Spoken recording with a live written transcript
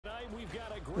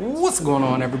What's going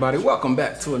on, everybody? Welcome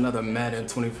back to another Madden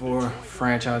 24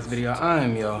 franchise video. I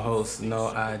am your host, No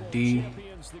ID.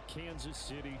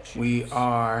 We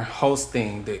are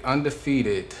hosting the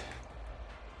undefeated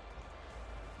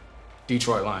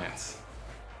Detroit Lions.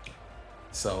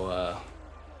 So,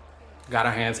 got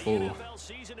our hands full.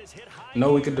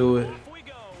 Know we could do it.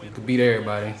 We could beat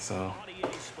everybody, so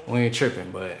we ain't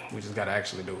tripping, but we just gotta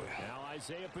actually do it.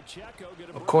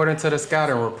 According to the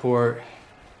scouting report,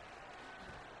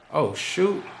 oh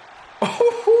shoot.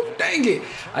 Oh, dang it.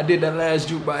 I did that last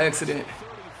juke by accident.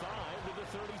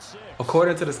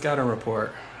 According to the scouting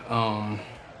report,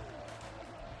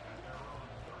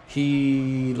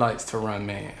 he likes to run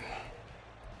man.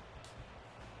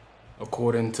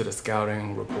 According to the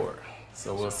scouting report.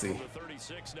 So we'll see.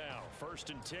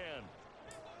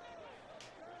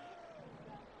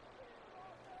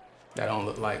 That don't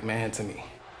look like man to me.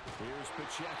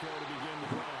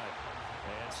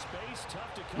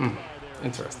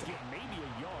 Interesting.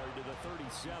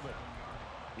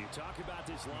 You talk about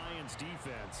this Lions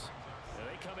defense.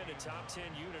 They come in a top 10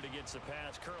 unit against the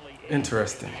pass currently.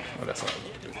 Interesting. Oh, that's all.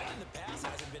 The pass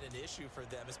hasn't been an issue for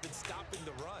them. It's been stopping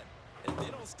the run. And if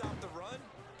they don't stop the run,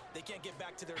 they can't get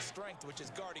back to their strength, which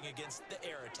is guarding against the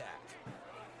air attack.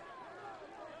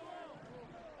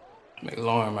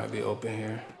 McLaurin might be open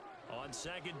here. On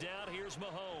second down, here's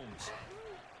Mahomes.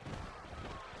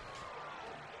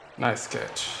 Nice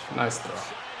catch. Nice throw.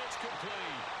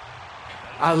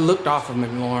 I looked off of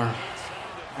McLaurin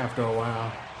after a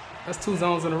while. That's 2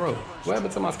 zones in a row. What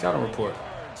happened to my scouting report?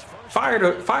 Fight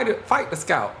the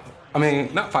scout. I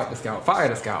mean, not fight the scout. Fire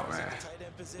the scout, man.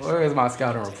 Where is my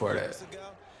scouting report at?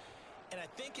 And I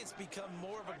think it's become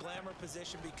more of a glamour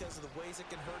position because of the ways it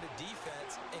can hurt a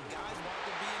defense. And guys want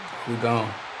to be involved. We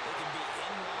gone.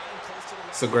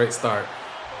 It's a great start.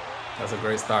 That's a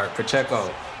great start. Pacheco.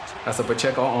 That's a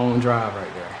Pacheco-owned drive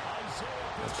right there.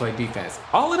 Let's play defense.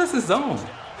 All of this is zone.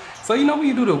 So you know when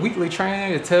you do the weekly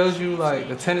training, it tells you like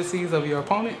the tendencies of your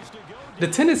opponent? The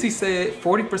tendency said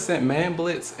 40% man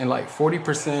blitz and like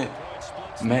 40%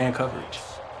 man coverage.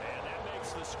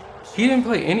 He didn't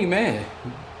play any man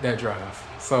that drive.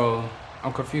 So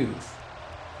I'm confused.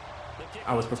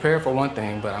 I was prepared for one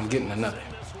thing, but I'm getting another.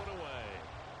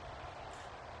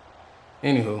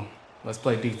 Anywho, let's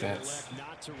play defense.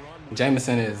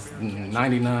 Jameson is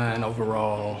 99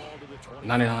 overall,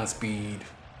 99 speed.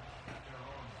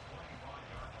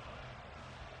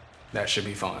 That should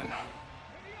be fun.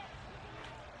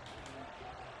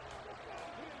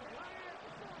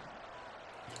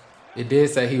 It did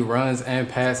say he runs and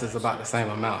passes about the same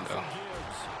amount though.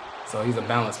 So he's a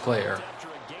balanced player.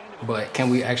 But can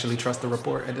we actually trust the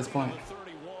report at this point?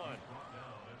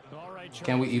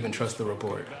 Can we even trust the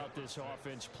report? This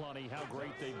offense plenty, how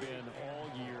great they've been all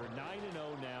year.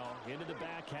 9-0 now into the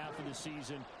back half of the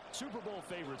season. Super Bowl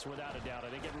favorites without a doubt.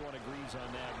 I think everyone agrees on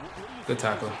that. Good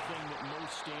tackle. Thing that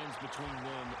most stands between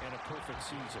them and a perfect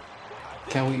season.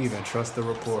 Can we even trust the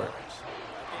report? I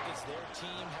think it's their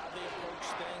team, how they approach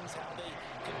things, how they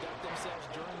conduct themselves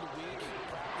during the week,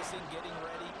 practicing, getting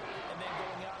ready, and then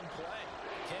going out and playing.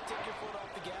 Can't take your foot off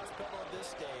the gas pedal at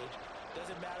this stage.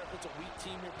 Doesn't matter if it's a weak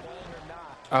team you're playing or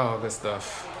not. Oh, good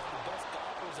stuff.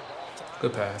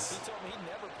 Good pass. He told me he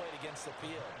never played against the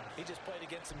field. He just played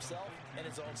against himself and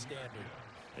his own standard.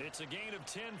 It's a gain of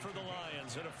 10 for the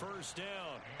Lions and a first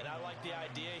down. And I like the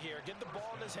idea here. Get the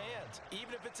ball in his hands,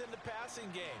 even if it's in the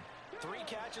passing game. 3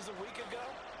 catches a week ago,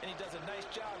 and he does a nice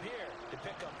job here to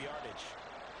pick up yardage.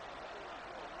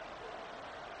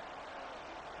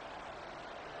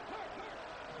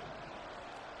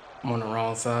 I'm on the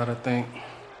wrong side, I think.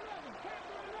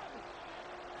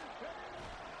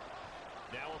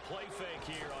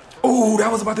 Oh,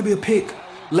 that was about to be a pick.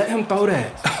 Let him throw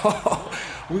that.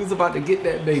 We was about to get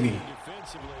that baby.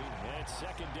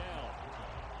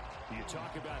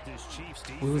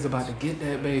 We was about to get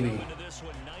that baby. Now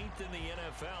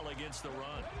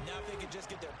if they could just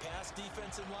get their pass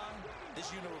defense in line,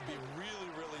 this unit would be really,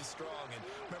 really strong. And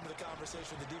remember the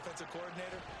conversation with the defensive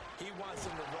coordinator? He wants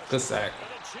them to rush. Good sack.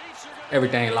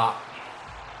 Everything locked.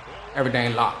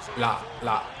 Everything locked. Lock.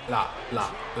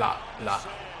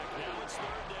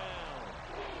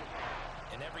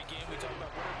 In every game we talk about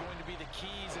what are going to be the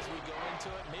keys as we go into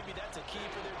it. Maybe that's a key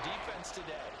for their defense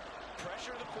today.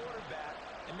 Pressure the quarterback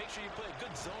and make sure you play a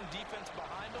good zone defense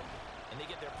behind them, and they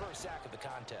get their first sack of the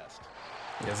contest.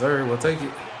 Yes, sir. We'll take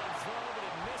it.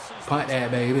 Punt that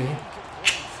baby.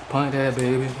 Punt that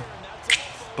baby.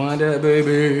 Punt that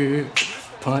baby.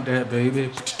 Punt that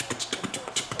baby.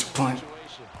 Punt.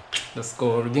 Let's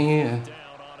score again.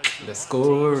 Let's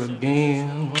score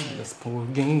again. Let's score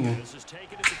again.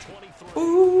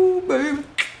 Ooh, baby.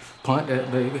 Punt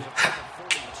that baby.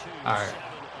 All right,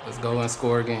 let's go and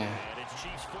score again. And it's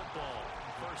Chiefs football,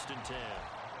 1st and 10.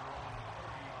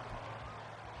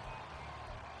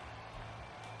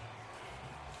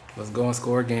 Let's go and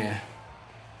score again.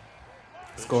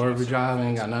 Score every drive,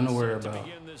 ain't got nothing to worry about.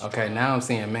 Okay, now I'm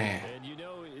seeing man. And you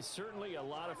know, it's certainly a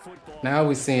lot of football. Now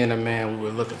we're seeing the man we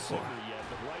were looking for. But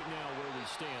right now where we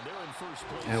stand, they're in first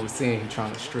place. And we're seeing he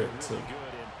trying to strip too. Good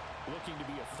and looking to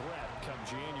be a threat come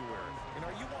January. And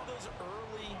are you one of those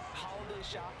early holiday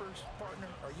shoppers, partner?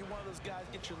 Are you one of those guys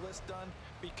get your list done?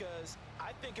 Because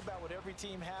I think about what every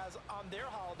team has on their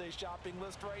holiday shopping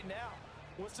list right now.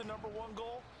 What's the number 1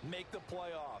 goal? Make the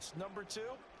playoffs. Number 2,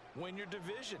 win your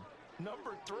division.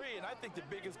 Number 3, and I think the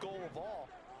biggest goal of all,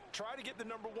 try to get the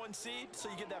number 1 seed so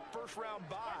you get that first round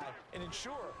bye and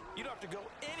ensure you don't have to go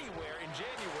anywhere in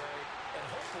January and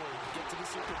hopefully get to the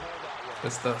Super Bowl that way.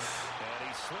 Good stuff. And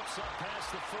he slips up past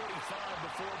the 45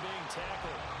 before being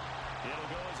tackled.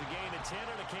 It'll go as a gain of 10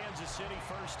 and a Kansas City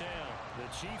first down. The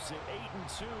Chiefs at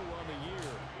 8-2 on the year.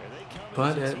 And they come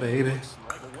Punt that baby.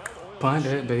 Punt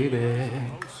that baby.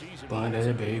 Punt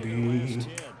that baby.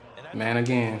 Man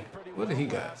again. What did he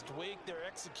got? Last week, their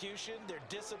execution, their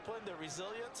discipline, their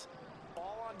resilience,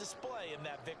 all on display in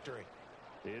that victory.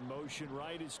 In motion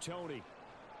right is Tony.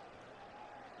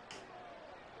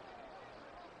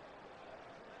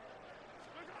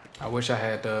 I wish I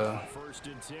had the. 1st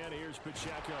and 10. Here's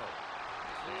Pacheco.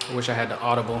 I wish I had the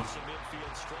audible. Some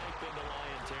midfield strength into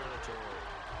Lion territory.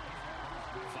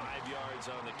 5 yards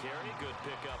on the carry. Good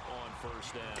pickup on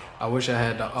 1st down. I wish I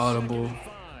had the audible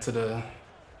to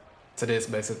this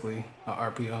basically, a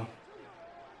RPO.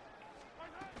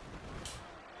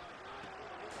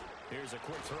 Here's a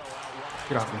quick throw out wide.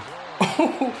 Get off me.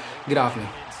 Get off me.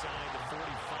 Inside the 45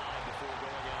 before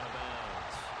going out of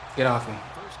bounds. Get off me.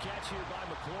 First catch here by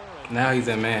McLaurin. Now he's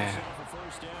in man. For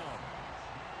 1st down.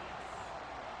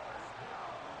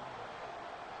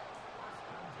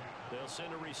 They'll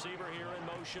send a receiver here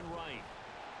in motion right.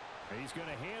 He's going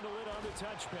to handle it on the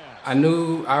touch pass.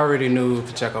 I already knew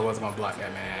Pacheco wasn't going to block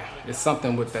that man. It's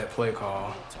something with that play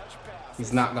call.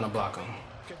 He's not going to block him.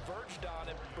 Converged on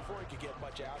him before he could get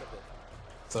much out of it.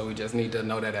 So we just need to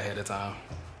know that ahead of time.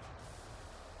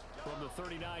 From the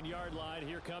 39-yard line,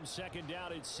 here comes 2nd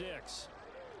down at 6.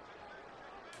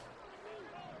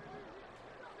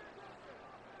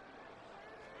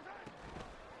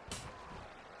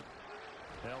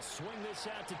 They'll swing this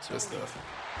out to Tony. Good stuff.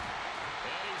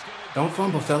 Don't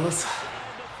fumble, fellas.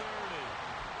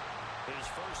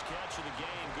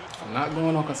 I'm not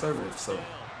going on conservative, so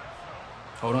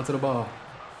hold on to the ball.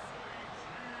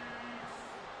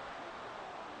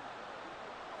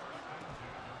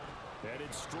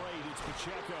 Headed straight, it's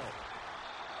Pacheco.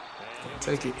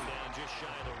 Take it. Just shy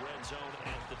of the red zone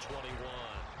at the 21.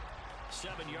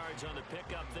 7 yards on the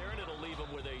pickup there, and it'll leave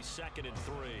him with a 2nd and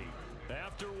 3.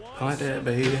 After one, Punt that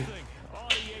baby.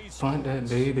 Punt that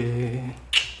baby.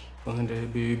 Punt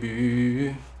that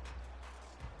baby.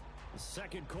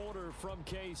 Second quarter from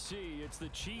KC. It's the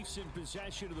Chiefs in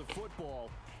possession of the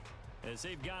football as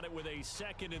they've got it with a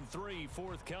 2nd and 3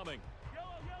 forthcoming.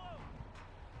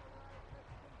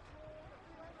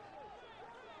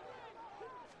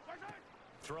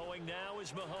 Throwing now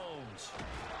is Mahomes.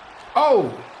 Oh!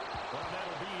 Well,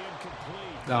 that'll be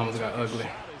incomplete. That almost got ugly.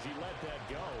 As he let that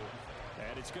go,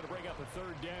 and it's going to bring up a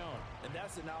 3rd down. And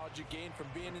that's the knowledge you gain from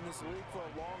being in this league for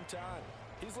a long time.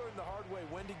 He's learned the hard way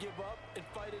when to give up and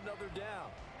fight another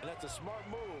down. And that's a smart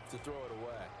move to throw it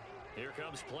away. Here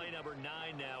comes play number 9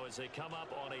 now as they come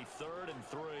up on a 3rd and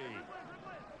 3.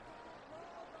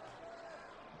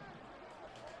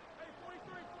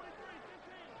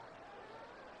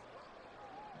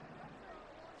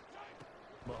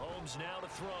 Mahomes now to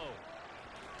throw.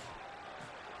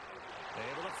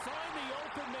 Able to find the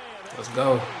open man. Let's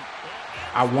go.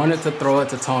 I wanted to throw it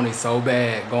to Tony so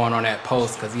bad going on that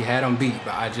post because he had him beat,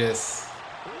 but I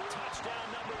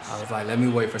was like, let me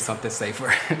wait for something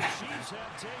safer.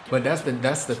 But that's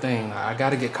the thing. I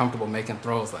got to get comfortable making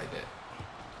throws like that.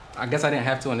 I guess I didn't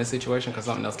have to in this situation because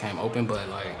something else came open, but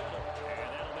like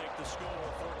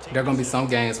there are gonna be some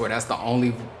games where that's the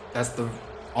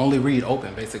only read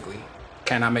open basically.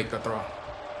 Can I make the throw?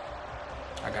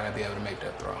 I gotta be able to make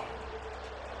that throw.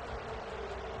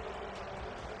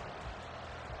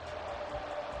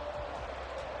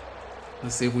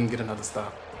 Let's see if we can get another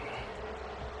stop.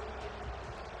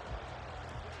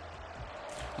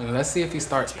 And let's see if he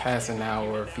starts passing now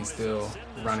or if he's still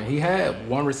running. He had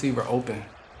one receiver open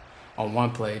on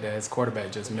one play that his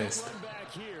quarterback just missed.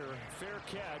 Back here, fair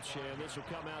catch, and this will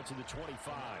come out to the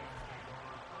 25.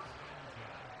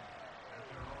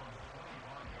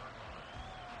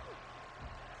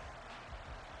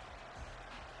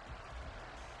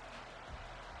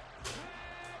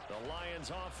 The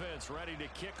Lions offense ready to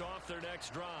kick off their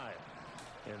next drive.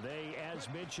 And they, as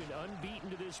mentioned,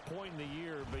 unbeaten to this point in the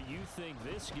year, but you think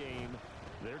this game,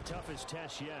 their toughest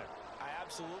test yet? I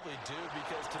absolutely do,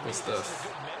 because to me this is a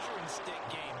good measuring stick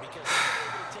game, because they're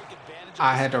able to take advantage of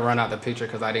I had to run out the picture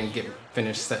because I didn't get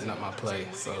finished setting up my play,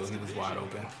 so he was wide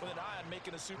open. with an eye on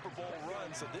making a Super Bowl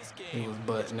run. So this He game was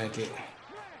butt naked.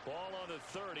 Ball on the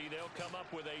 30. They'll come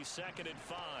up with a 2nd and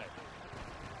 5.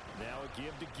 Now a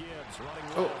give to Gibbs,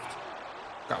 running left.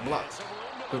 Got blocked.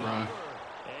 Good run.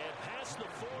 And past the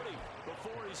 40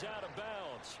 before he's out of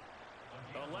bounds.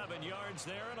 11 yards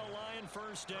there and a Lion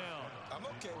first down. I'm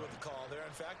okay with the call there.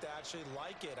 In fact, I actually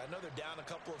like it. I know they're down a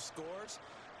couple of scores,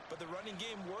 but the running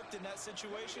game worked in that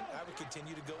situation. I would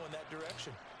continue to go in that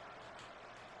direction.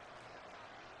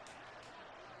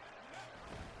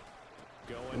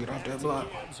 Get off that block.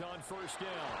 On first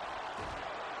down.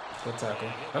 Good tackle.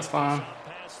 That's fine.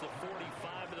 Past the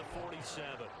 45 to the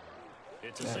 47.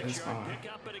 It's a That is 6-yard fine.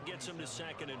 pickup, but it gets him to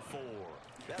 2nd and 4.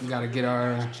 We got to get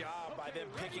our... Job by them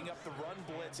picking up the run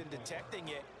blitz and detecting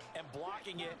it and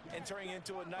blocking it and turning it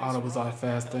into a nice Auto was run. off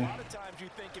faster. And a lot of times you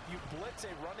think if you blitz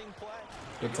a running play,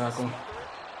 Good you're gonna tackle. smother it,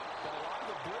 but a lot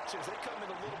of the blitzers, they come in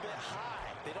a little bit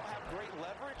high. They don't have great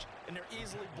leverage, and they're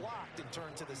easily blocked and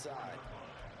turned to the side.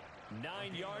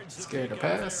 9 yards. Scared to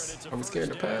pass? Are we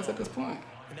scared to pass at this point?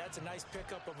 And that's a nice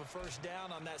pickup of a first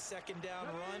down on that 2nd down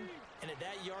run. And at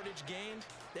that yardage gained,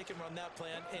 they can run that play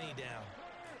on any down.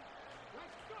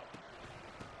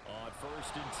 On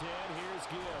 1st and 10, here's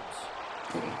Gibbs.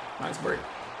 Nice break.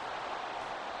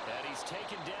 And he's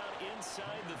taken down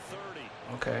inside the 30.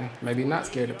 Okay, maybe not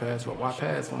scared to pass, but why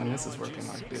pass when this is working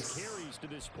like 6 this? carries to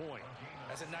this point.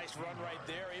 That's a nice run right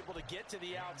there, able to get to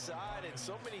the outside. And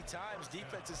so many times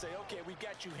defenses say, okay, we've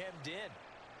got you hemmed in.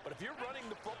 But if you're running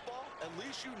the football, at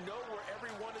least you know where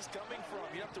everyone is coming from.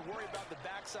 You don't have to worry about the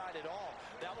backside at all.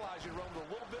 That allows you to run with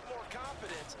a little bit more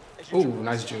confidence. Ooh,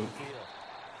 nice juke.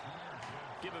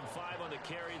 Give him 5 on the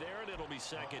carry there, and it'll be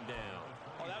 2nd down.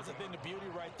 Oh, that was a thing of beauty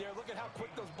right there. Look at how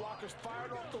quick those blockers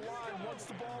fired off the line once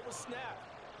the ball was snapped.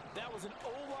 That was an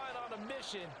O-line on a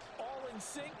mission, all in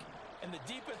sync, and the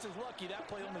defense is lucky that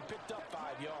play only picked up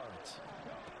 5 yards.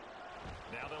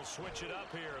 Now they'll switch it up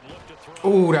here and look to throw.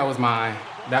 Ooh, that was mine.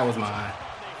 That was mine.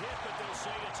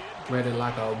 Read it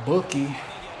like a bookie.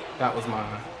 That was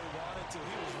mine. He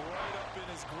was right up in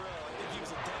his grill. I think he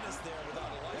was a dentist there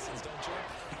without a license, don't you?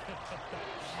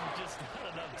 Just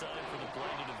not enough time for the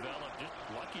play to develop. Just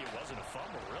lucky it wasn't a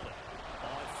fumble, really.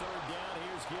 On 3rd down,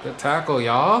 here's Gibbs. Good tackle,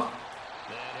 y'all.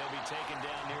 And he'll be taken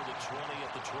down near the 20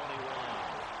 at the 21.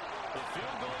 The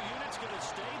field goal unit's going to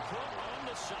stay put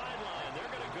on the sideline. They're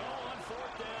going to go on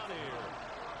 4th down here.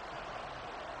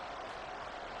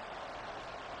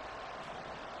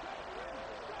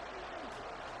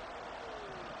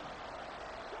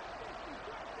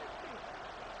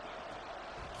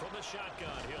 From the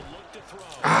shotgun, he'll look to throw.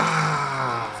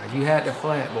 Ah, you had the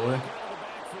flat, boy.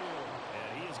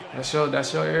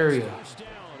 That's your area.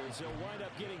 So wind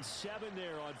up getting 7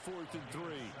 there on 4th and 3.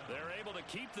 They're able to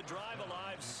keep the drive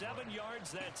alive, 7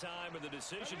 yards that time, and the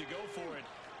decision to go for it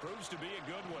proves to be a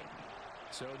good one.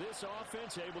 So this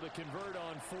offense able to convert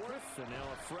on 4th, and now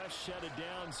a fresh set of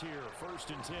downs here,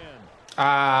 1st and 10.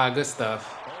 Ah, good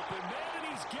stuff. Open man,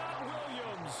 and he's got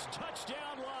Williams.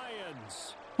 Touchdown,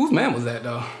 Lions. Whose man was that,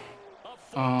 though?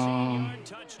 A 14-yard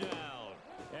touchdown.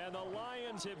 And the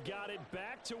Lions have got it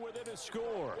back to within a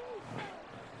score.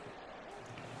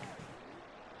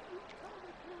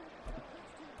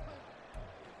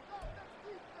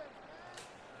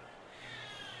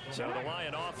 So the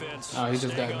Lion offense he just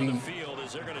staying got on the beat. field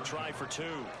as they're going to try for 2.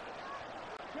 And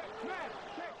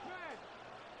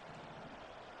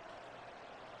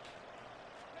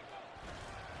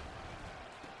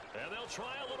they'll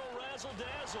try a little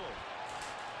razzle-dazzle.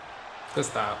 Good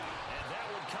stop. And that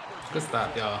one covers. Good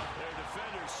stop, y'all. Their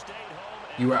defenders stayed home.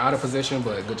 You were out of position,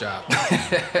 but good job.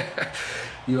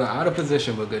 You were out of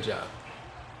position, but good job.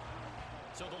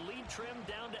 So the lead trimmed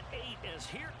down to 8 as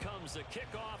here comes the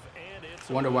kickoff, and it's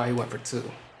Wonder why he went for 2.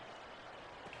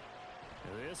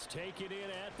 this taken in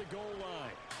at the goal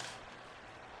line.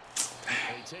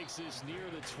 He takes this near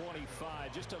the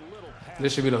 25, just a little pass.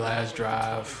 This should be the last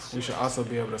drive. We should also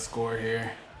be able to score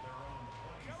here.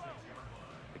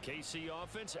 The KC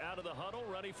offense out of the huddle,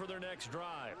 ready for their next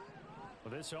drive.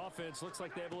 Well, this offense looks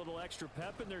like they have a little extra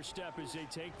pep in their step as they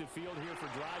take the field here for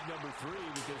drive number 3,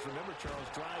 because remember, Charles,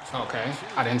 drives. Okay,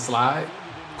 I didn't slide.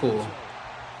 Cool.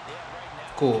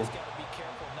 Cool.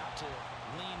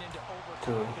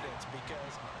 Cool.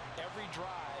 Because every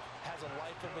drive has a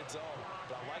life of its own.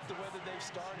 But I like the way that they've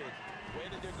started, the way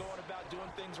that they're going about doing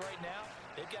doing things right now,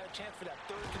 they've got a chance for that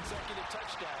third consecutive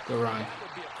touchdown. Good run. That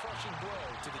would be a crushing blow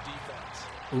to the defense.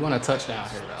 We want a touchdown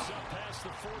here, though. Past the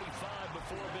 45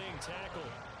 before being tackled.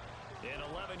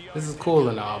 This is cool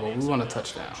and all, but we want a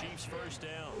touchdown. Chiefs first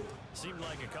down. Seemed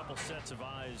like a couple sets of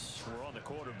eyes were on the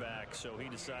quarterback, so he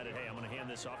decided, hey, I'm going to hand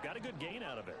this off. Got a good gain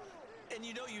out of it. And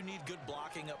you know you need good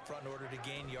blocking up front in order to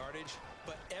gain yardage,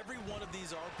 but every one of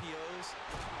these RPOs,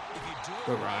 if you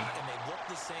do it right and they look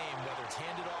the same, whether it's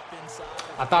handed off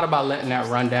inside. I thought about letting that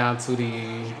run down to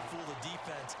the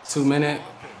 2 minute,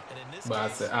 but I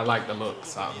said I like the look,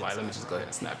 so I was like, let me just go ahead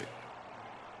and snap it.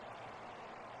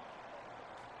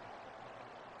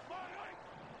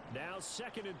 Now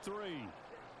 2nd and 3.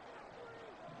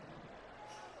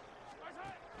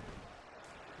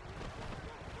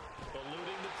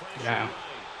 Yeah. And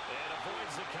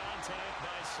avoids the contact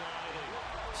by sliding.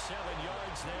 7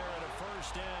 yards there and a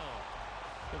first down.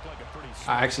 Looked like a pretty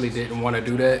I actually didn't want to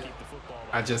do that.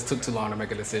 I just took too long to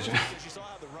make a decision. You saw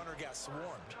how the runner got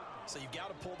swarmed. So you got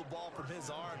to pull the ball from his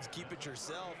arms, keep it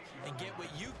yourself, and get what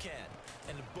you can.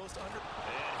 And the most under.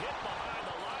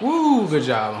 Woo, good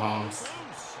job, Holmes.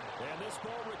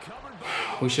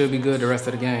 We should be good the rest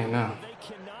of the game now. They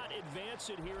cannot advance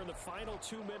it here in the final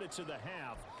 2 minutes of the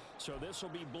half. So this will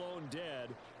be blown dead,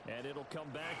 and it'll come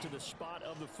back to the spot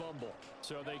of the fumble.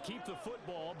 So they keep the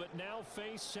football, but now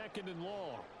face 2nd and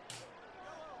long.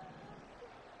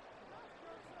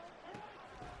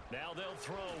 Now they'll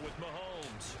throw with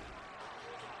Mahomes.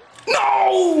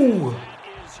 No! That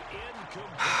is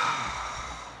incomplete.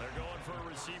 They're going for a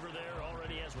receiver there.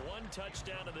 Already has 1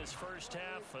 touchdown in this first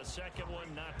half. A second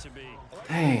one not to be.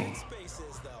 Dang.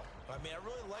 Spaces, though. I mean, I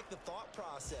really like the thought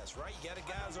process, right? You got a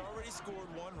guy who's already scored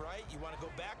 1, right? You want to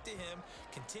go back to him,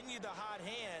 continue the hot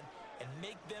hand, and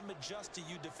make them adjust to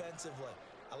you defensively.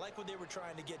 I like what they were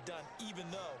trying to get done, even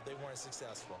though they weren't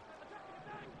successful.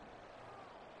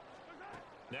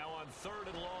 Now on 3rd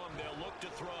and long, they'll look to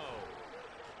throw.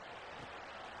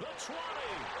 The 20.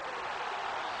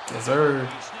 Yes, sir.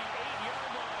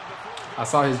 I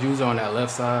saw his user on that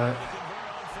left side,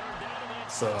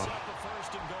 so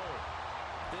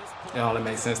it only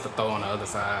makes sense to throw on the other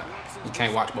side. You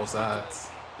can't watch both sides.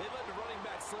 They let the running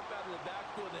back slip out of the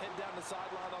backfield and head down the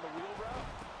sideline on a wheel route.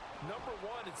 Number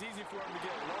 1, it's easy for him to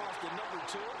get lost, and number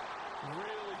 2,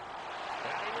 really.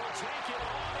 And he will take it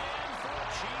on in for a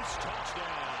Chiefs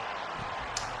touchdown.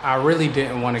 I really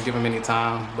didn't want to give him any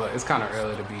time, but it's kind of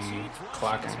early to be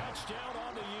clocking.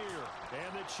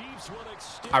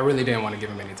 I really didn't want to give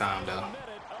him any time, though.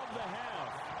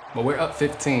 But we're up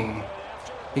 15.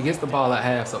 He gets the ball at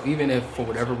half, so even if for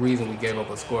whatever reason we gave up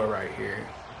a score right here,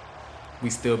 we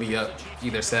still be up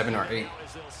either 7 or 8.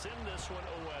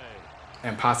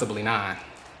 And possibly 9.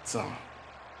 So,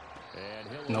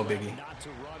 no biggie. Not to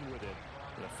run with it.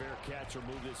 A fair catch will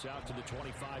move this out to the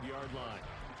 25-yard line.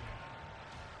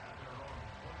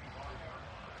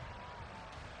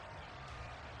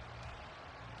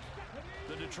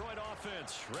 The Detroit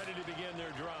offense ready to begin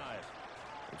their drive.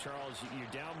 Charles,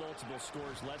 you're down multiple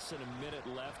scores, less than a minute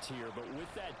left here, but with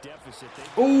that deficit, they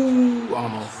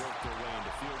almost worked their way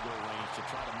into field goal range to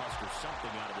try to muster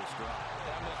something out of this drive.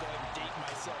 I'm going to go ahead and date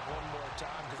myself one more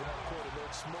time because I'm going to quote a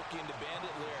little Smokey and the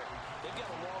Bandit lyric. They've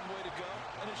got a long way to go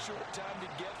and a short time to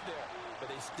get there, but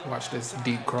they still watch this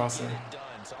deep crosser.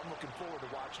 Done. So I'm looking forward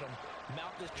to watching them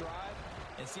mount this drive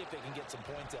and see if they can get some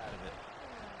points out of it.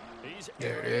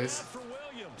 There it is.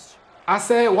 I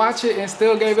said watch it and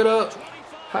still gave it up.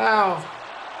 How?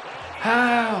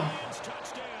 How?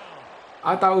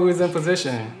 I thought we was in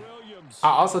position. I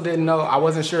also didn't know. I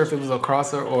wasn't sure if it was a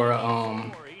crosser or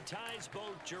a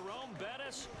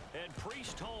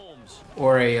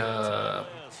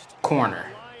corner.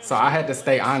 So I had to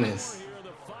stay honest.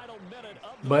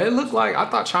 But it looked like I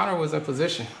thought China was in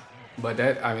position. But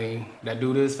that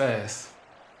dude is fast.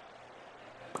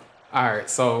 All right,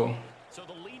 so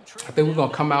I think we're going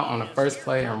to come out on the first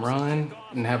play and run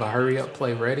and have a hurry-up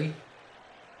play ready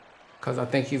because I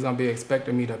think he's going to be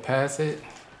expecting me to pass it.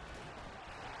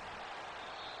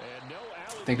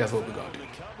 I think that's what we're going to do.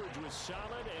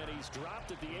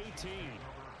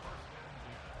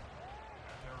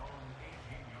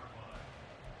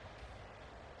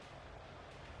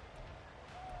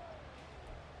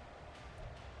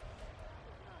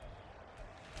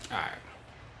 All right.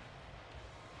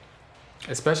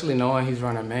 Especially knowing he's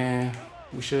running man,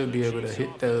 we should be able to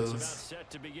hit those.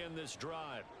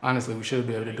 Honestly, we should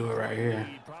be able to do it right here.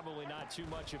 Probably not too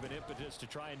much of an impetus to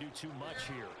try and do too much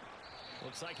here.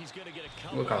 Looks like he's going to get a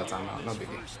couple. We'll call a timeout, no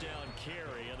biggie. First down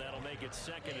carry, and that'll make it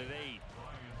 2nd and 8.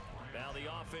 Now the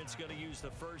offense going to use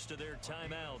the first of their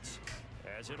timeouts,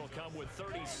 as it'll come with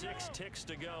 36 ticks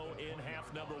to go in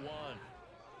half number 1.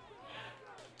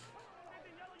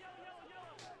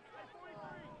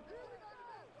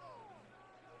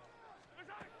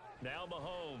 Now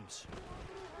Mahomes.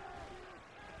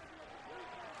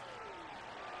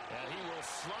 And he will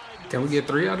slide. Can we get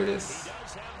 3 out of this? He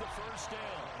does have the first down.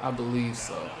 I believe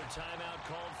so. Another timeout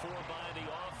called for by the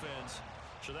offense.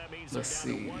 So that means Let's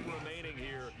they're down see. to 1 remaining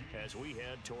here as we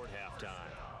head toward halftime.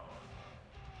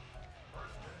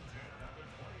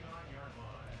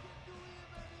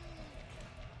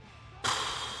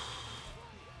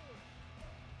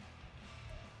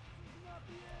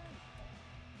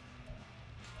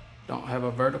 Don't have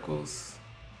a verticals.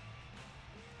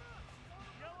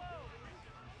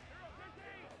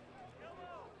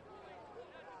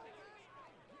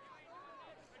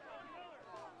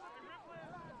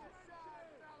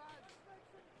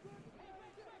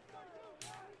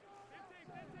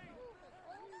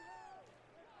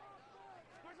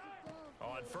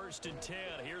 On 1st and 10,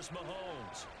 here's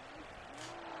Mahomes.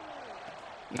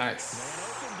 Nice.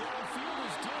 Open downfield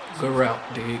is Diggs. Good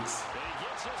route, Diggs. And he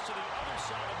gets us to the other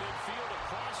side of midfield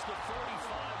across the 45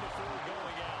 before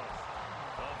going out.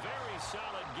 A very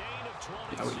solid gain of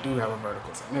 20. Now we do have a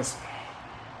verticals in this one.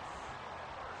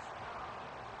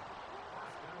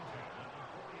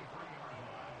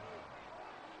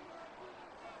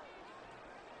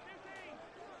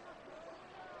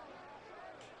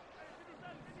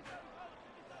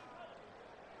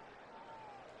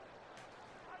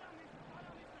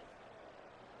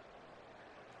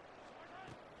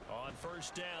 On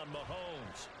 1st down,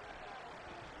 Mahomes.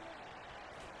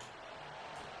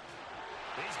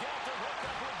 He's got the hook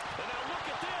up with, and now look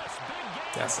at this. Big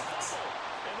game. That sucks.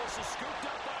 And this is scooped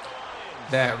up by the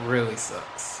Lions. That really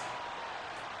sucks.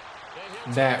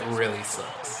 That really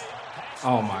sucks.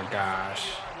 Oh my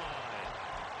gosh.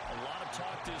 A lot of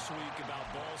talk this week about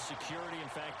ball security. In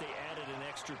fact, they added an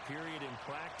extra period in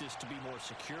practice to be more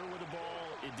secure with the ball.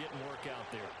 It didn't work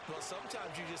out there. Well,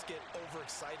 sometimes you just get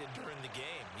overexcited during the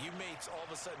game. You mates all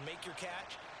of a sudden make your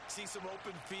catch, see some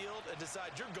open field, and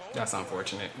decide you're going. That's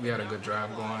unfortunate. We had a good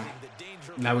drive going.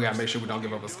 Now we got to make sure we don't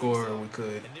give up a score or we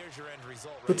could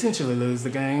potentially lose the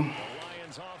game. The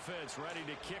Lions offense ready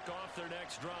to kick off their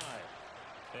next drive.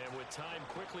 And with time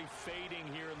quickly fading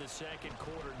here in the second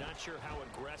quarter, not sure how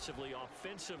aggressively,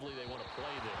 offensively they want to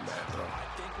play this. I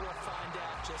think we'll find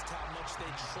out just how much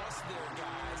they trust their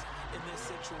guys in this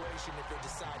situation if they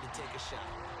decide to take a shot.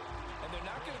 And they're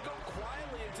not going to go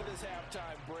quietly into this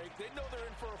halftime break. They know they're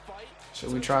in for a fight.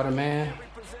 Should we try the man?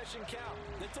 Every possession count.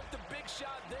 They took the big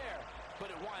shot there, but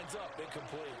it winds up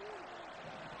incomplete.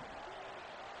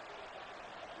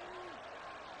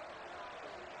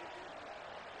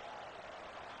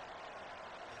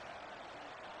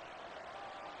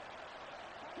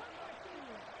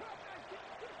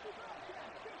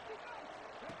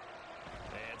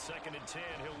 And 2nd and 10,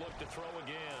 he'll look to throw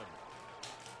again.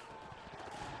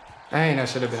 Dang, that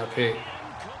should have been a pick.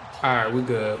 All right, we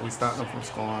good. We stopped them from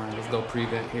scoring. Let's go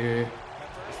prevent here.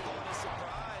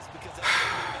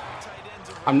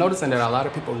 I'm noticing that a lot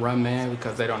of people run man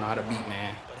because they don't know how to beat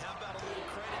man.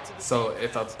 So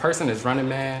if a person is running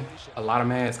man, a lot of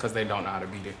man is because they don't know how to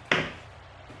beat it.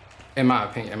 In my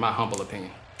opinion, in my humble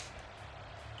opinion.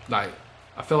 Like,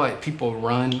 I feel like people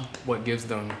run what gives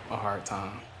them a hard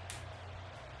time.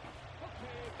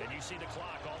 And you see the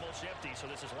clock almost empty, so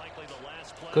this is likely the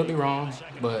last play. Could be wrong,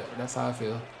 but that's how I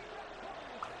feel.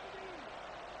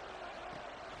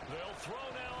 They'll throw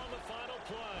now on the final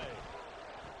play.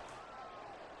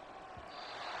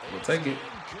 We'll take it.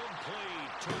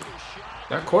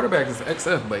 That quarterback is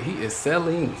XF, but he is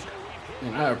selling,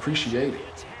 and I appreciate it.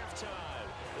 It's halftime.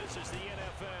 This is the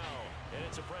NFL, and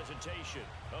it's a presentation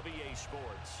of EA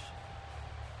Sports.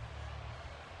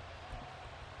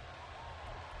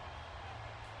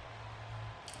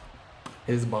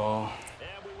 His ball.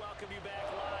 And we welcome you back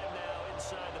live now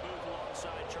inside the booth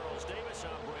alongside Charles Davis.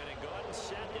 I'm Brandon Gordon,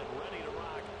 set and ready to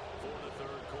rock for the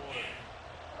 3rd quarter.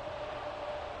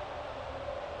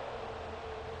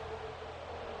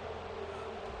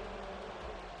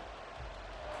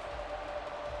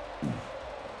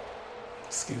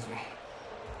 Excuse me.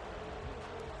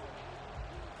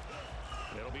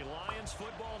 It'll be Lions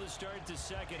football to start the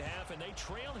second half, and they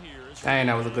trail here. Dang,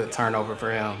 that was a good turnover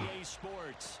for him.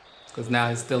 Because now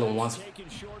he's still a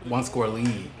one score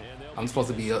lead. I'm supposed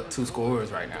to be up 2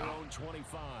 scores right now.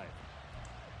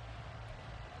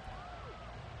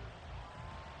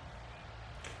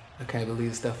 I can't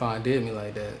believe Stephon did me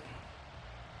like that.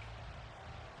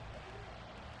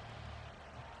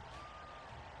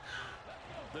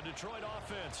 The Detroit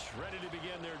offense ready to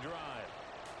begin their drive.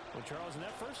 Well, Charles, in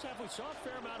that first half, we saw a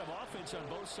fair amount of offense on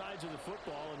both sides of the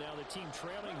football, and now the team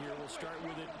trailing here will start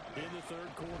with it in the 3rd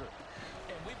quarter.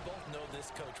 And we both know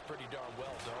this coach pretty darn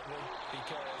well, don't we?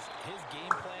 Because his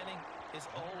game planning is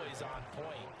always on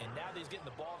point. And now that he's getting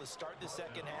the ball to start the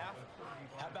second half,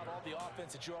 how about all the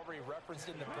offense that you already referenced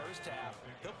in the first half?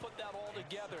 He'll put that all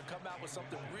together and come out with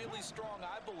something really strong,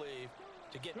 I believe,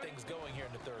 to get things going here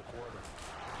in the third quarter.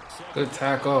 Good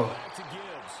tackle. Back to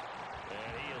Gibbs.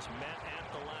 And he is met at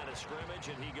the line of scrimmage,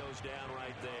 and he goes down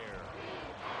right there.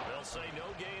 They'll say no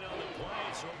gain on the play,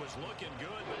 so it was looking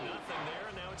good, but nothing there,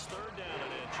 and now it's third down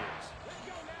and inches.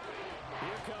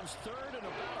 Here comes third and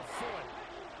about a foot.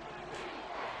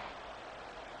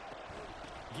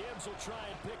 Gibbs will try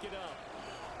and pick it up.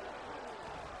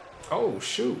 Oh,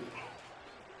 shoot.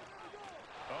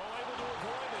 Oh, able to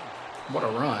avoid him. What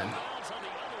a run.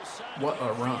 What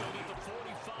a run.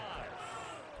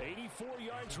 84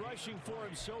 yards rushing for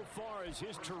him so far as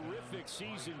his terrific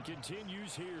season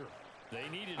continues here. They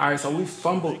needed. All right, so we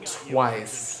fumbled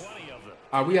twice.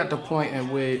 Are we at the point in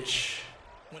which...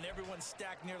 When everyone's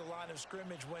stacked near the line of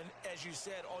scrimmage, when, as you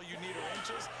said, all you need are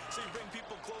inches, so you bring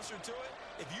people closer to it.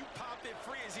 If you pop it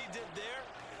free as he did there,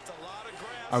 it's a lot of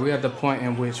grass. Are we at the point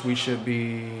in which we should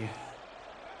be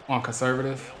on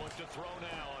conservative? They'll look to throw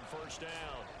now on first down.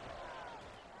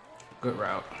 Good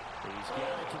route. He's got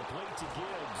it complete to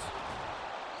Gibbs.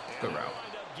 Good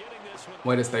route.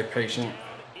 Way to stay patient.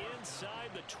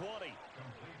 Inside the 20.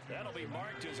 That'll be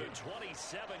marked as a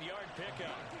 27-yard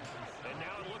pickup. And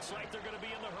now it looks like they're going to be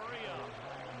in the hurry up.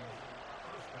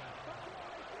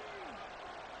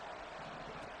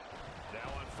 Now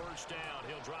on first down,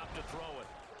 he'll drop to throw it.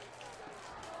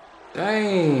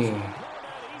 Dang.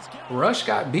 Rush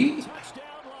got beat.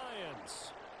 Touchdown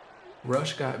Lions.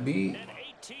 Rush got beat. An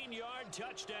 18-yard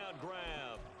touchdown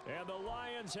grab. And the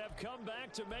Lions have come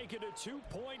back to make it a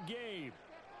 2-point game.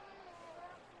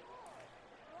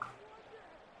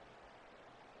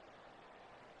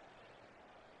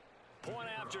 Point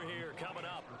after here coming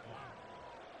up.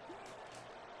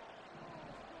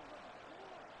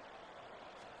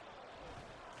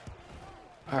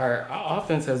 All right, our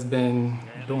offense has been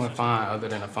doing fine other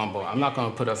than a fumble. I'm not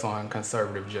going to put us on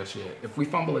conservative just yet. If we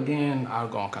fumble again, I'll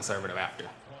go on conservative after.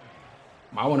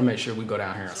 I want to make sure we go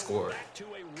down here and score. Back to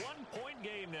a 1-point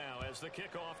game now as the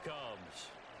kickoff comes.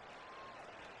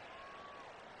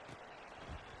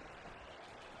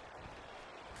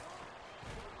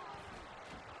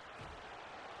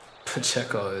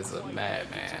 Pacheco is a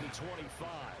madman. 25.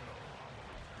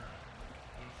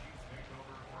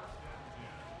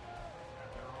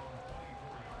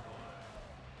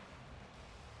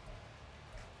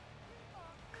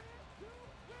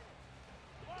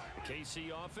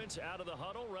 KC offense out of the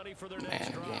huddle, ready for their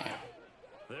next drive. Yeah.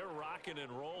 They're rocking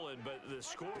and rolling, but the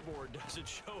scoreboard doesn't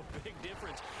show a big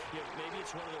difference. Yeah, maybe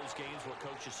it's one of those games where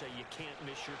coaches say you can't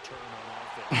miss your turn on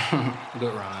offense.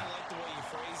 Good run. I like the way you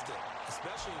phrased it,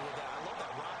 especially with that. I love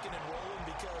that rocking and rolling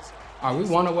because... Are we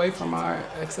one away from our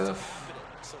XF?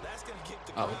 So that's going to keep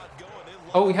the Oh. crowd going.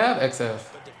 Oh, we have XF.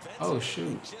 Oh,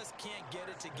 shoot. Just can't get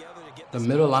it together to get The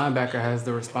middle linebacker has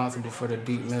the responsible for the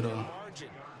deep middle.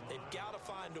 They've got to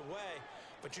find a way,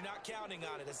 but you're not counting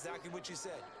on it. That's exactly what you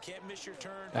said. Can't miss your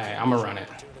turn. Hey, I'm going to run it.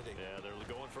 Yeah, they're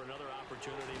going for another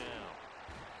opportunity now.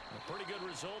 Pretty good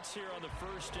results here on the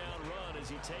first down run as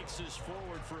he takes us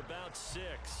forward for about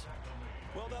 6.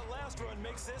 Well, that last run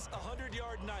makes this a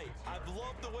 100-yard night. I've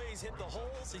loved the way he's hit the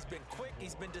holes. He's been quick,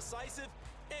 he's been decisive,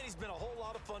 and he's been a whole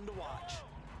lot of fun to watch.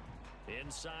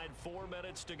 Inside 4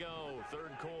 minutes to go,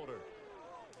 third quarter.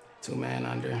 2-man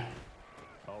under.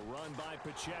 A run by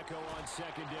Pacheco on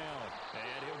second down.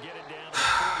 And he'll get it down to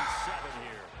 47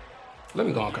 here. Let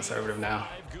me go on conservative now.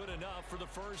 Good enough for the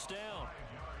first down.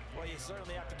 Well, you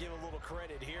certainly have to give a little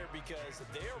credit here because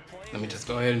they're playing. Let me just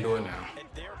go ahead and do it now.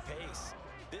 At their pace.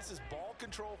 This is ball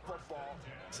control football,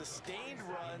 sustained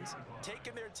runs,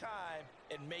 taking their time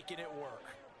and making it work.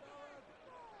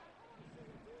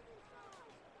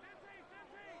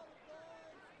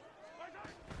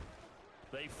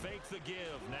 They fake the give.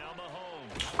 Now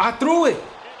Mahomes. I threw it.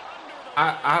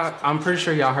 I'm pretty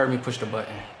sure y'all heard me push the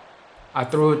button. I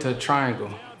threw it to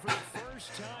triangle.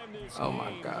 Oh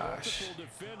my gosh.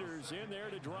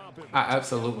 I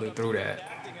absolutely threw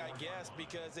that.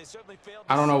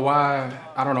 I don't know why.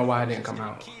 I don't know why it didn't come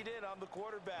out.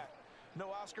 No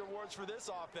Oscar awards for this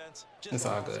offense. It's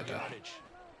all good though.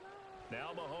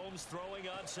 Now Mahomes throwing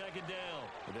on second down.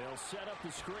 They'll set up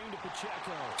the screen to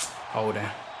Pacheco. Hold it. And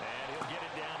he'll get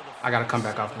it down to the I gotta come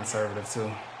back off conservative too.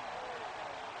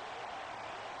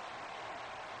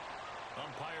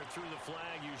 Umpire through the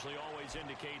flag usually always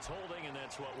indicates holding, and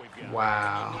that's what we've got.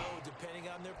 Wow.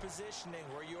 Depending on their positioning,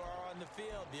 where you are on the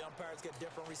field, the umpires get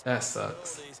different That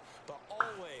sucks. responsibilities. But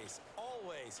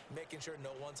always making sure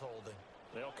no one's holding.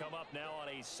 They'll come up now on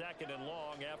a second and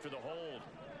long after the hold.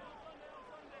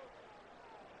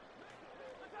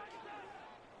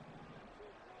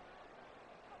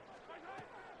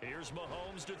 Here's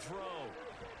Mahomes to throw.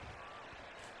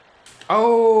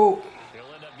 Oh!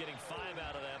 He'll end up getting 5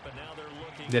 out of that, but now they're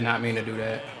looking. Did not mean to do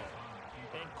that.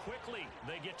 And quickly,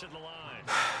 they get to the line.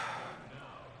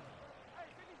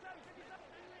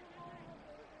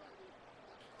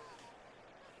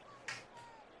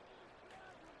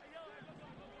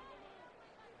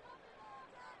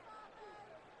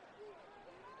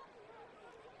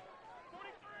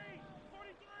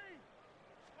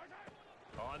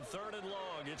 On 3rd and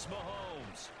long, it's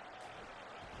Mahomes.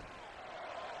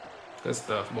 Good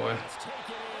stuff, boy. It's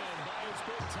taken in by his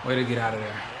big time. Way to get out of there.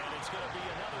 And it's going to be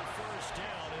another first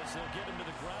down as they'll get him to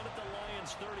the ground at the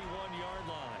Lions' 31-yard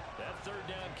line. That 3rd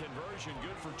down conversion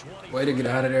good for 20. Way to get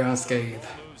out of there unscathed.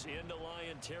 Moves into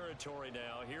Lion territory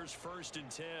now. Here's 1st and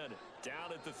 10.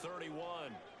 Down at the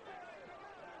 31.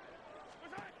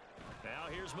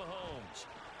 Now here's Mahomes.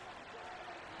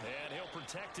 And he'll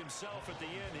protect himself at the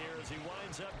end here as he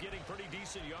winds up getting pretty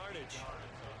decent yardage.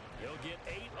 He'll get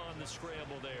 8 on the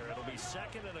scramble there. It'll be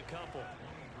 2nd and a couple.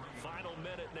 Final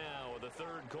minute now of the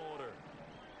 3rd quarter.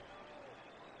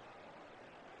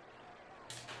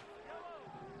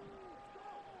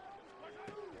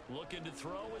 Looking to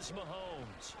throw is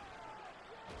Mahomes.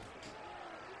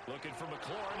 Looking for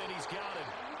McLaurin, and he's got it.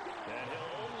 And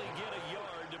he'll only get a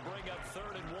yard to bring up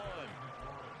 3rd and 1.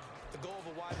 The goal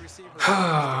of a wide receiver.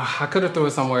 I could have threw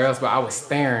it somewhere else, but I was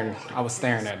staring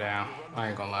that down. I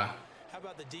ain't gonna lie. How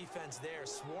about the defense there,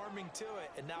 swarming to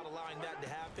it and not allowing that to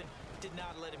happen? Did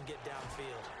not let him get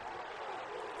downfield.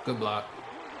 Good block.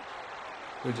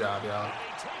 Good job, y'all.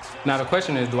 Now the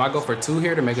question is, do I go for 2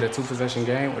 here to make it a 2-possession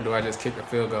game, or do I just kick a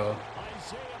field goal?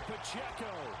 Isaiah Pacheco,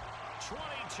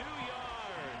 22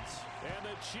 yards. And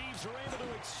the Chiefs are able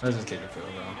to extend Let's just kick a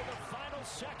field goal. in the final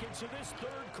seconds of this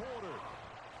 3rd quarter.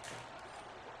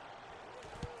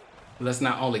 Let's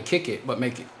not only kick it, but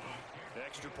make it.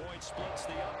 Extra point splits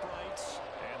the uprights,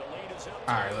 and the lead is up.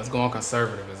 All right, let's go on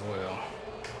conservative as well.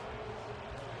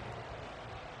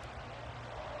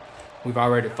 We've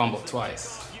already fumbled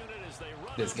twice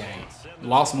this game.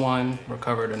 Lost 1,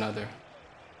 recovered another.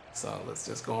 So let's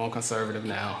just go on conservative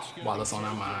now while it's on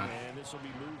our mind. And this will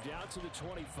be moved out to the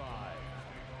 25.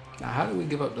 Now, how did we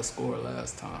give up the score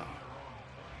last time?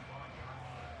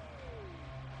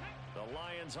 The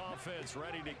Lions offense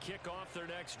ready to kick off their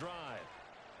next drive.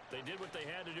 They did what they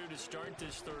had to do to start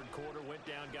this 3rd quarter, went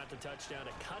down, got the touchdown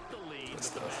to cut the lead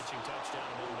with the matching touchdown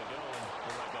a moment ago, and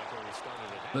we're right back where we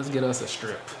started it. Let's get us a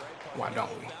strip. Why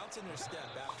don't we?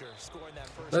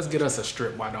 Let's get us a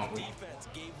strip. Why don't we? Defense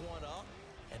gave one up,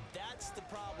 and that's the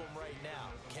problem right now.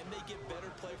 Can they get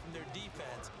better play from their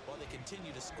defense while they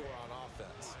continue to score on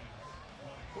offense?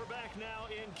 We're back now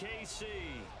in KC.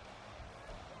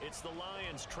 It's the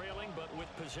Lions trailing, but with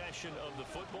possession of the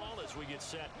football as we get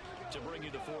set to bring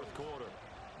you the 4th quarter.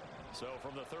 So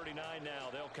from the 39 now,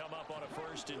 they'll come up on a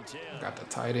 1st and 10. Got the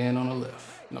tight end on the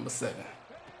left, number 7.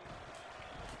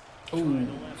 Ooh,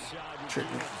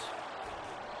 tricky.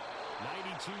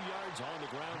 92 yards on the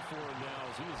ground for him now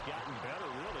as he has gotten better,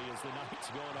 really, as the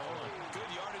night's going on.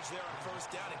 Good yardage there on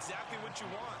 1st down. Exactly what you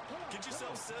want. Get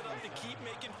yourself set up to keep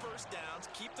making 1st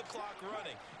downs, keep the clock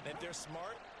running. And if they're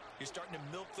smart, you're starting to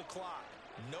milk the clock.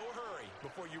 No hurry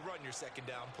before you run your 2nd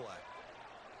down play.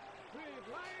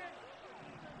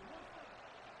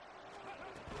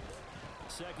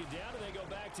 2nd down, and they go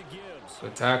back to Gibbs.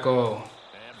 Good tackle.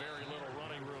 And very little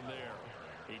running room there.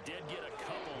 He did get a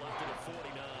couple up to the 49.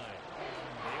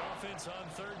 The offense on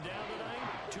 3rd down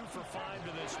tonight, 2 for 5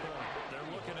 to this point. They're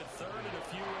looking at 3rd and a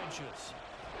few inches.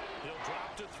 He'll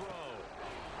drop to throw.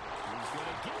 He's going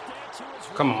to get that to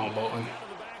his Come on, Bolton. out of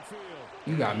the backfield.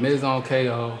 You got Miz on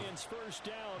KO. Lions 1st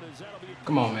down as that'll be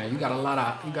Come on, man. You got a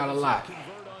lot. You got a lot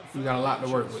to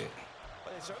work with.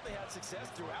 Well, they certainly had success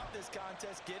throughout this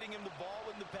contest, getting him the ball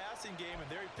in the passing game, and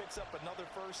there he picks up another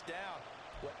 1st down.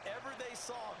 Whatever they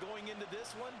saw going into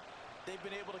this one, they've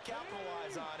been able to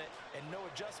capitalize on it, and no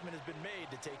adjustment has been made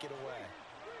to take it away.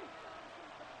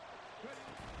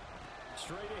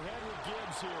 straight ahead with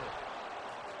Gibbs here.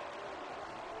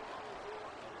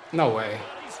 No way.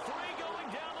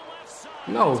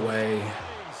 No way.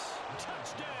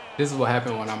 This is what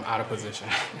happened when I'm out of position.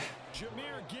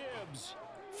 Jahmyr Gibbs,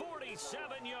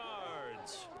 47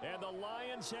 yards. And the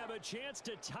Lions have a chance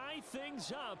to tie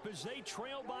things up as they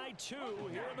trail by 2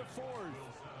 here in the 4th.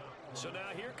 So now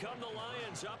here come the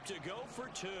Lions up to go for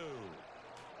 2.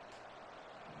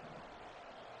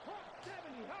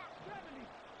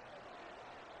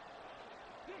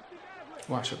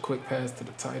 Watch a quick pass to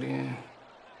the tight end.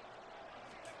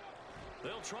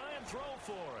 They'll try and throw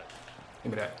for it.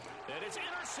 Give me that. And it's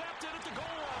intercepted at the goal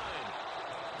line.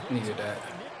 Needed that.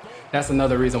 That's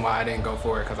another reason why I didn't go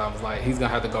for it, because I was like, he's going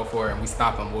to have to go for it, and we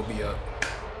stop him, we'll be up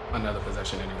another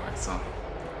possession anyway. So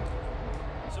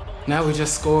now we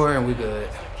just score, and we good.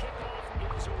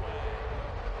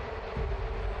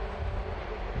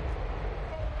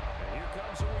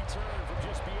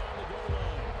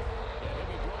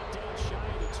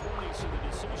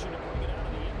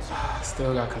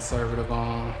 Still got conservative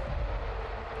on.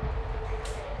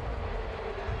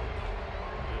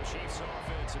 The Chiefs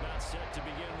offense about set to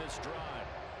begin this drive.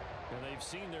 And they've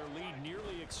seen their lead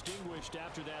nearly extinguished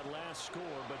after that last score,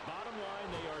 but bottom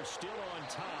line, they are still on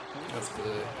top. That's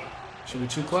good. Should we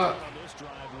chew clock? On this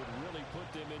drive would really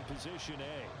put them in position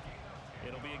A.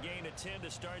 It'll be a gain of 10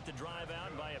 to start the drive out,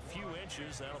 and by a few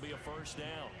inches, that'll be a first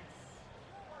down.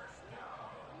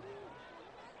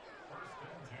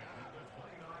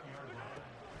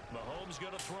 Mahomes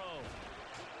going to throw.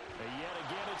 And yet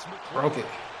again, it's McClellan. Broke it.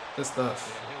 Good stuff.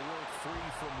 Yeah, he'll work free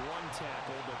from one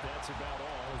tackle, but that's about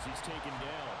all as he's taken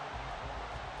down.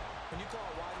 When you call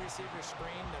a wide receiver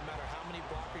screen, no matter how many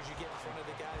blockers you get in front of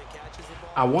the guy that catches the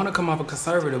ball, I want to come off a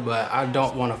conservative, but I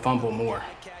don't want to fumble more.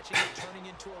 catching and turning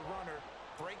into a runner,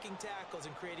 breaking tackles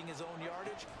and creating his own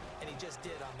yardage, and he just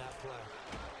did on that play.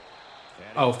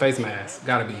 Oh, face mask.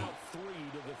 Gotta be. 3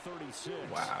 to the 36.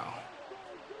 Wow.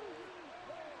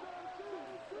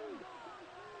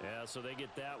 Yeah, so they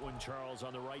get that one, Charles,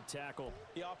 on the right tackle.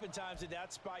 Yeah, oftentimes in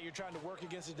that spot, you're trying to work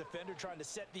against a defender, trying to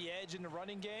set the edge in the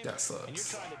running game. That sucks. And you're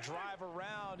trying to drive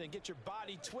around and get your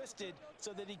body twisted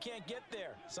so that he can't get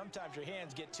there. Sometimes your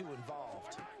hands get too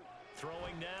involved.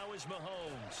 Throwing now is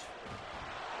Mahomes.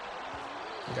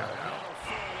 Got it out. That'll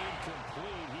fall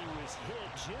incomplete. He was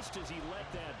hit just as he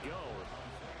let that go.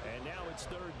 And now it's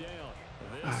third down.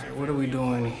 All right, what are we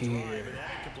doing here? And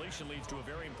that incompletion leads to a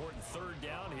very important third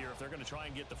down here if they're going to try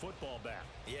and get the football back.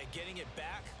 Yeah, getting it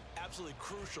back, absolutely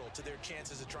crucial to their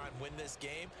chances to try and win this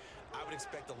game. I would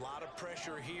expect a lot of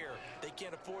pressure here. They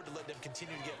can't afford to let them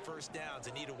continue to get first downs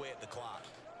and eat away at the clock.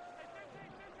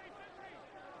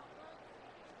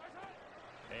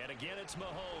 And again, it's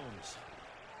Mahomes.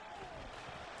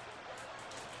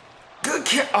 Good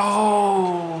kick.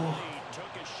 Oh. Took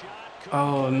a shot.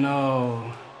 Oh,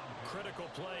 no. Critical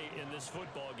play in this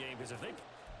football game because if they...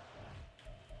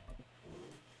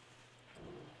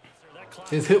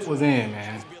 His hip was in,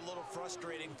 man. Be a little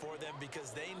frustrating for them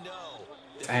because they know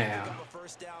Damn. pick up a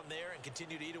first down there and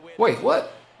continue to eat away. Wait,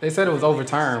 what? They said it was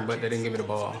overturned, but they didn't give me the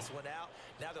ball. This one out.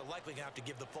 Now they're likely going to have to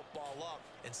give the football up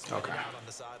and sweat it out on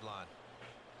the sideline.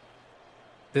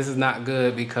 This is not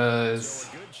good because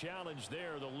So a good challenge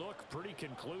there. The look pretty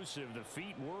conclusive. The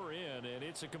feet were in, and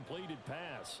it's a completed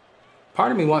pass.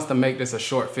 part of me wants to make this a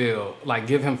short field, like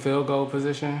give him field goal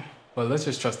position, but let's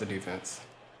just trust the defense.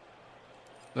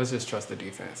 Let's just trust the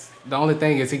defense. The only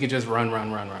thing is he could just run.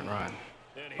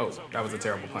 Oh, that was a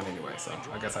terrible punt anyway, so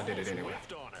I guess I did it anyway.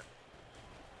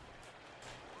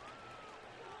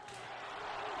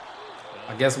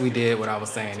 I guess we did what I was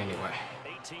saying anyway.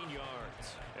 18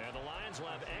 yards. And the Lions will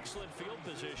have excellent field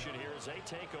position here as they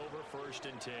take over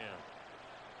 1st and 10.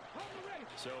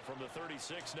 So from the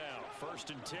 36 now,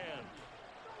 1st and 10.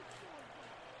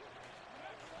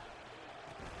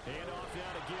 Hand off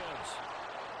now to Gibbs.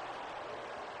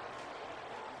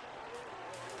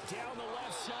 Down the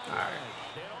left side. All right.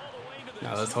 And all the way to the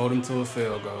Now let's hold him to a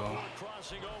field goal.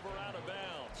 crossing over out of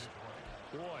bounds.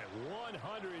 Boy,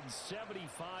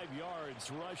 175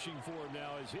 yards rushing for him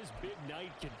now as his big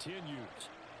night continues.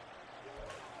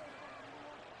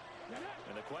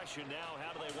 And the question now,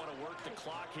 how do they want to work the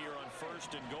clock here on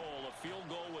 1st and goal? A field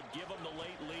goal would give them the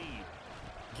late lead.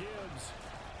 Gibbs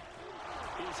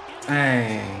is in.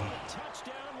 Dang.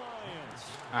 Touchdown Lions.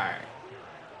 All right.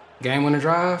 Game winner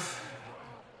drive.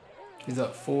 He's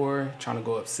up 4, trying to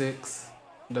go up 6.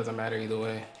 Doesn't matter either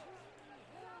way.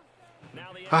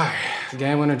 Now the All right,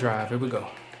 game winner drive. Here we go.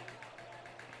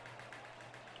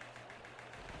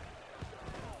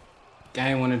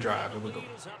 Game winner drive. Here we go.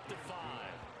 is up to 5.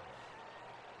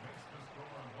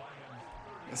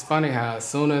 It's funny how as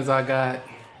soon as I got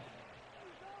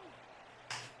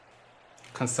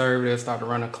conservative, start to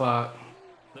run the clock,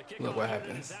 The kickoff look what unit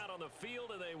happens. is out on the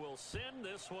field, and they will send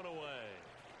this one away.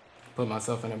 Put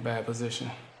myself in a bad position.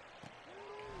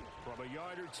 From a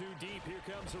yard or two deep, here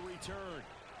comes a return.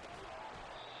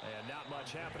 And not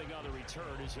much happening on the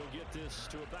return as he'll get this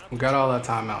to about... We got all our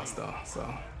timeouts though,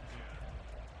 so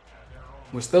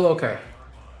we're still okay.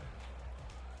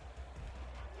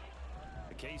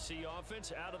 The KC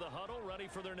offense out of the huddle, ready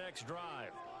for their next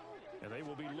drive. And they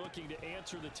will be looking to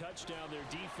answer the touchdown. Their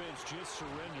defense just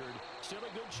surrendered. Still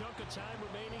a good chunk of time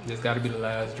remaining. This got to be the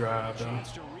last drive though.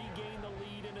 Chance to regain the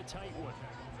lead in a tight one.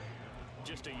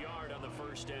 Just a yard on the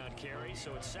first down carry,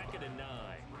 so it's 2nd and 9.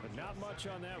 But not much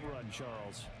on that run,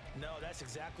 Charles. No, that's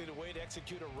exactly the way to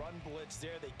execute a run blitz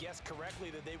there. They guessed correctly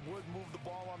that they would move the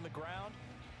ball on the ground,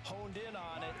 honed in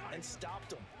on it, and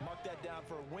stopped them. Mark that down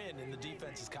for a win in the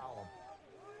defense's column.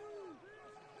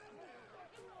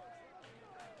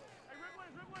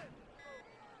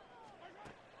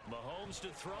 Mahomes to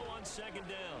throw on 2nd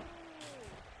down.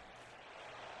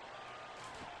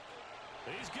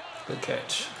 He's got it. Good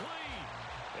catch.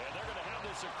 And they're going to have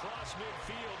this across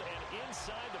midfield and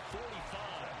inside the 45.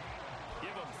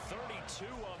 Give him 32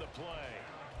 on the play.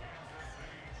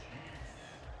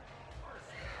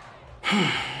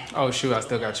 Oh, shoot, I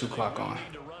still got 2 clock on.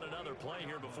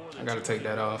 I got to take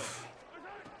that off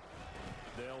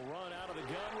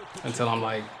until I'm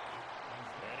like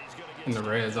in the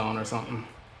red zone or something.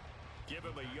 Give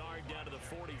him a yard down to the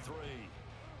 43.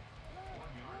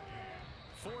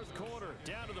 Fourth quarter,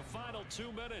 down to the final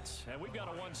 2 minutes, and we've got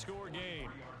a one-score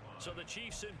game. So the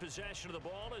Chiefs in possession of the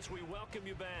ball as we welcome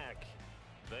you back.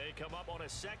 They come up on a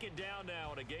 2nd down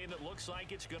now in a game that looks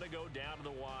like it's going to go down to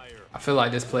the wire. I feel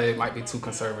like this play might be too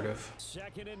conservative.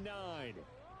 2nd and 9.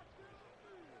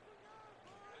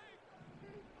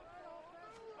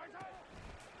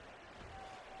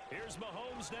 Here's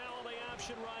Mahomes now on the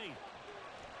option right.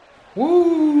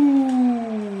 Woo!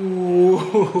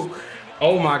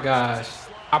 Oh my gosh.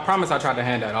 I promise I tried to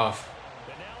hand that off.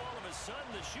 And now all of a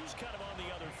sudden the shoe's kind of on the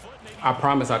other foot. I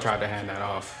promise I tried to hand that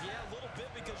off. Yeah, a little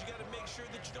bit because you got to make sure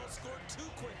that you don't score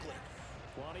too quickly.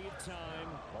 Plenty of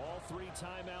time. All 3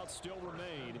 timeouts still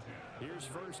remain. Here's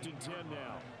 1st and 10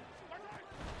 now.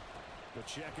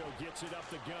 Pacheco gets it up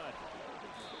the gut.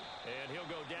 And he'll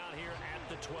go down here at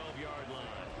the 12-yard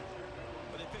line.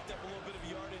 But they picked up a little bit of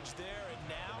yardage there, and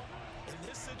now, in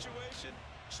this situation,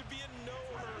 should be in no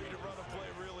hurry to run a play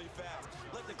really fast.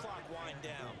 Let the clock wind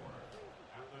down.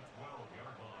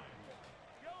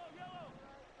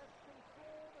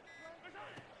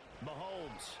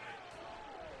 Mahomes.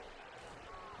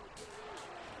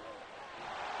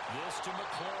 This to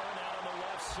McLaurin out on the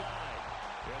left side.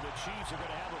 And the Chiefs are going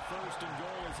to have a 1st and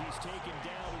goal as he's taken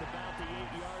down at about the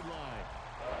 8-yard line.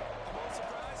 I'm not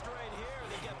surprised right here.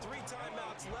 They got 3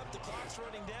 timeouts left. The clock's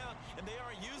running down, and they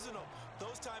aren't using them.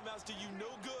 Those timeouts do you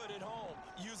no good at home.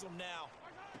 Use them now.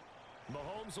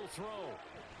 Mahomes will throw.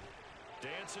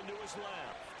 Dancing to his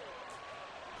left.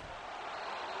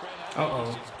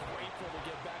 Uh-oh.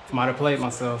 Might have played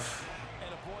myself.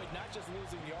 And avoid not just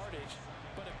losing yardage,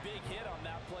 but a big hit on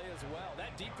that play as well.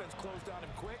 That defense closed on him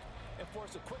quick and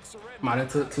forced a quick surrender. Might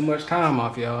have took too much time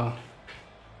off, y'all.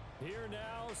 Here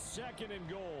now, 2nd and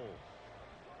goal.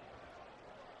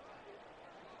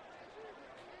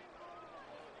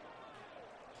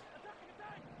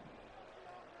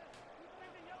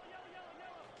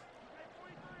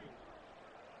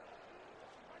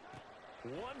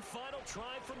 One final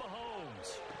try for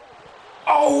Mahomes.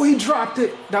 Oh, he dropped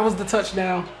it. That was the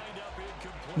touchdown.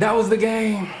 That was the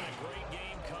game. Great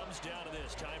game comes down to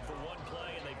this. Time for one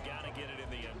play, and they've got to get it in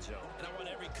the end zone. And I want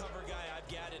every cover guy I've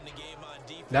got in the game on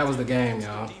defense. That was the game,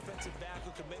 y'all. Defensive back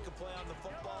who can make a play on the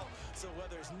football. So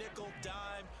whether it's nickel,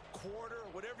 dime, quarter,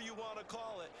 whatever you want to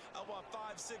call it, I want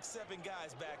 5, 6, 7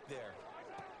 guys back there.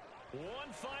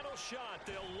 One final shot.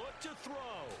 They'll look to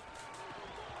throw.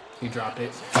 He dropped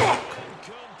it.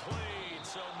 Incomplete.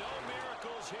 So no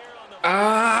miracles here on the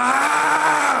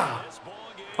Ah!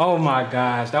 Oh my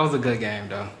gosh, that was a good game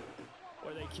though.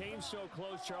 Where they came so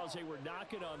close, Charles, they were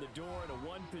knocking on the door in a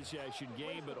one-possession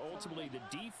game, but ultimately the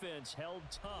defense held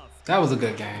tough. That was a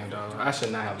good game though. I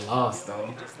should not have lost though.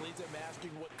 It just leads them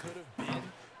asking what could have been.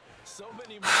 So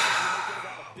many moments when they could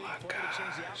have had a big play to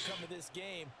change the outcome of this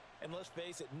game. And let's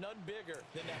face it, none bigger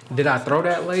than that. Did I throw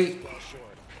that late?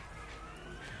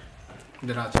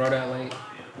 Did I throw that late?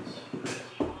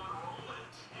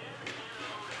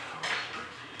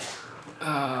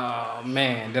 Oh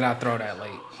man, did I throw that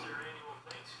late?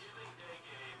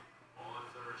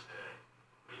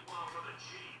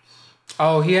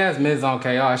 Oh, he has mid-zone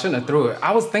KO. I shouldn't have threw it.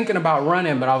 I was thinking about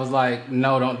running, but I was like,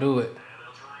 no, don't do it.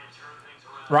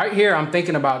 Right here, I'm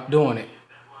thinking about doing it.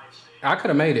 I could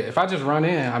have made it. If I just run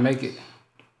in, I make it.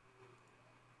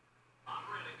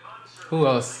 Who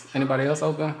else? Anybody else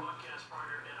open?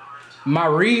 My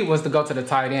read was to go to the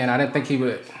tight end. I didn't think he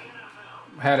would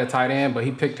had a tight end, but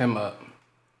he picked him up.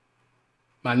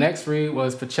 My next read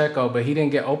was Pacheco, but he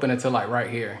didn't get open until like right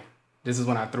here. This is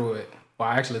when I threw it. Well,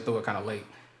 I actually threw it kind of late.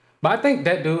 But I think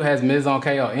that dude has mid-zone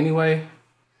KO anyway.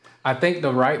 I think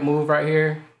the right move right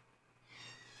here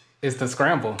is to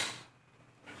scramble.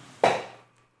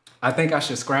 I think I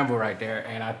should scramble right there,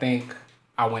 and I think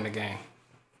I win the game.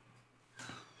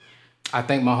 I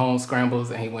think Mahomes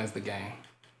scrambles and he wins the game.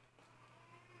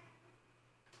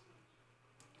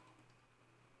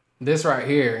 This right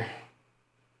here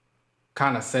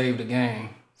kind of saved the game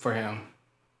for him.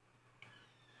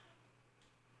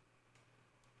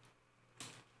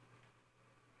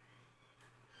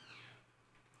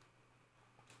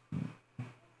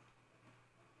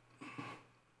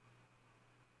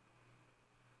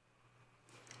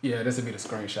 Yeah, this would be the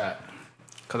screenshot.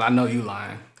 Because I know you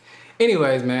lying.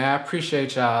 Anyways, man, I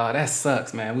appreciate y'all. That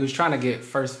sucks, man. We was trying to get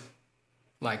first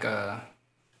round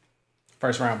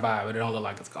bye, but it don't look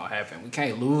like it's going to happen. We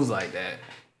can't lose like that.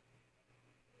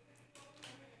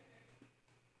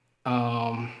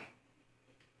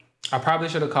 I probably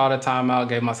should have called a timeout,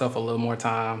 gave myself a little more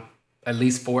time. At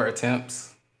least 4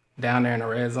 attempts down there in the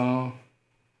red zone.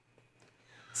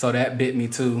 So that bit me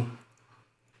too.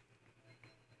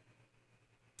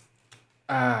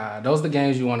 Those are the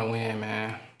games you want to win,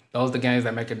 man. Those are the games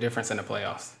that make a difference in the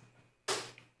playoffs.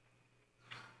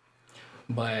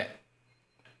 But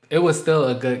it was still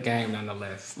a good game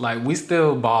nonetheless. Like, we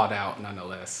still balled out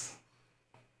nonetheless.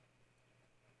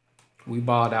 We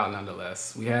balled out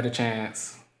nonetheless. We had a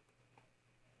chance.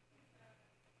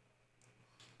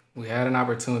 We had an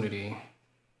opportunity.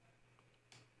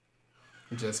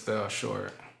 We just fell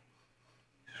short.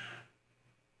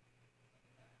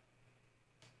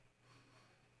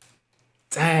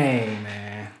 Dang,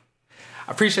 man.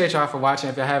 I appreciate y'all for watching.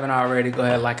 If you haven't already, go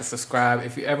ahead, like and subscribe.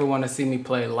 If you ever want to see me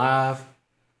play live,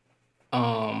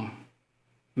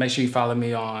 make sure you follow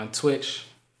me on Twitch.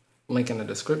 Link in the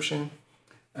description.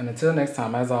 And until next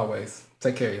time, as always,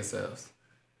 take care of yourselves.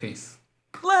 Peace.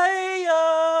 Player.